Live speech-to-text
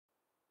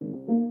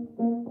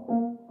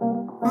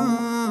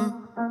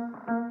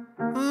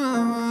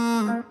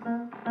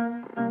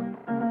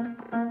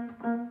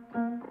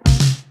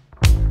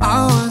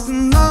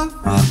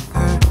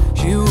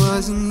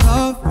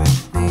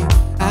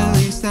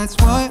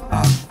what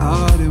I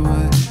thought it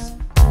was.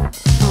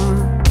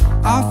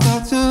 I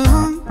felt her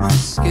on my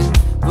skin,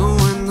 but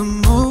when the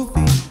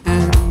movie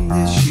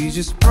ended, she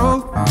just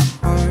broke my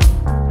heart.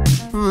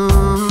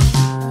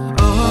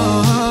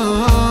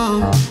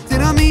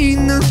 Did I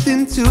mean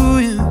nothing to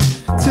you?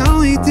 Tell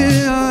me,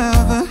 did I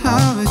ever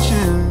have a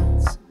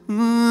chance?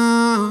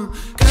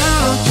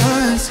 Girl,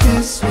 just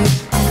kiss me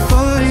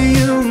before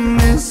you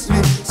miss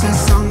me. Said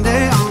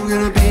someday I'm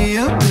gonna be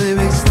a really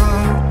big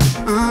star.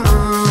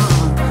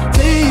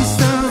 Taste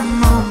the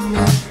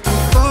moment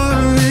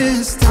before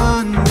it's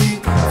done.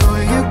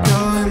 Before you go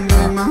and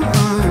break my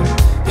heart,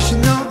 you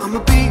should know I'ma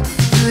be a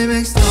really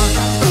big star.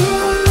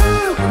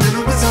 Ooh, and then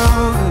it was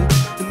over.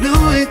 I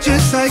knew it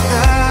just like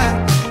that.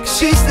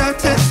 She stopped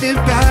texting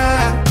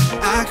back.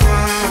 I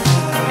cried.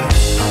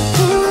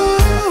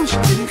 Ooh, she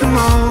didn't come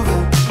over,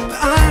 but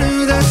I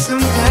knew that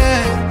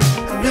someday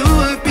I knew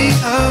I'd be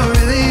a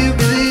really,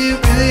 really,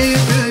 really,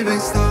 really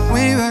big star.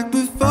 Way back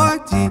before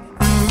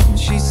DM,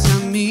 she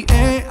sent me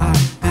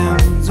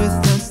AIMs with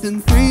less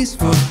than 3s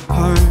for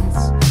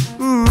hearts.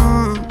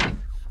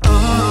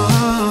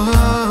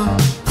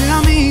 Did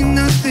I mean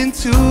nothing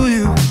to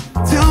you?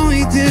 Tell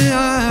me, did I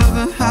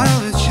ever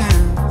have a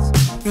chance?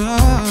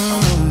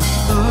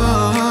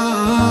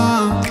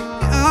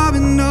 I've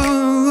been all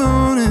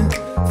alone and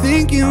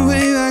thinking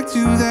way back to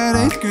that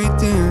 8th grade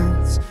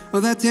dance. Oh,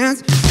 that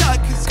dance.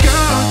 Cause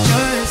girl,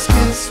 just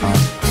kiss me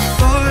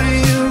before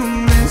you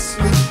miss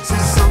me.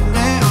 Said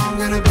someday I'm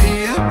gonna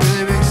be a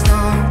really big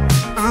star.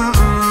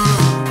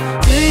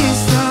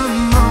 Taste the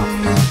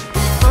moment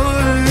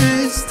before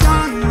it's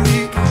done.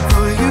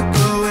 Before you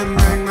go and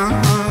break my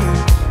heart,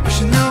 you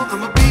should know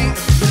I'ma be a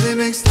really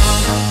big star.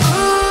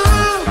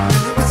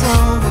 And it was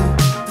over.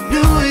 I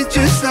knew it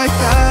just like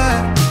that.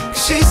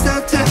 Cause she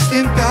stopped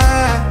texting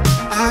back.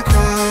 I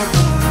cried.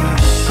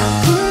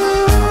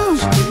 Ooh,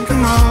 she didn't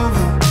come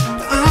over,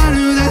 but I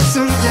knew that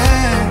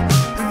someday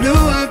I knew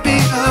I'd be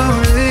a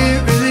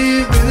really,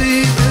 really,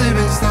 really, really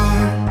big star.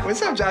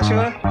 What's up,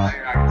 Joshua?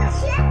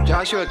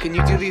 Joshua, can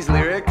you do these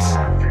lyrics?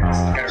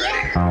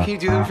 Can you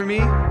do them for me?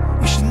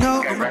 You should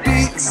know I'ma be a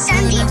really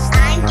Someday big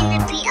star. I'm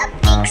gonna be a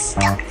big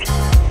star.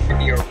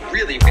 Be a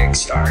really big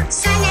star.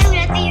 Son, I'm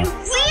gonna be a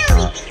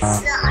really big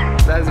star.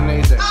 That is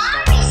amazing.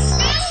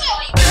 Honestly.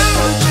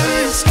 Girl,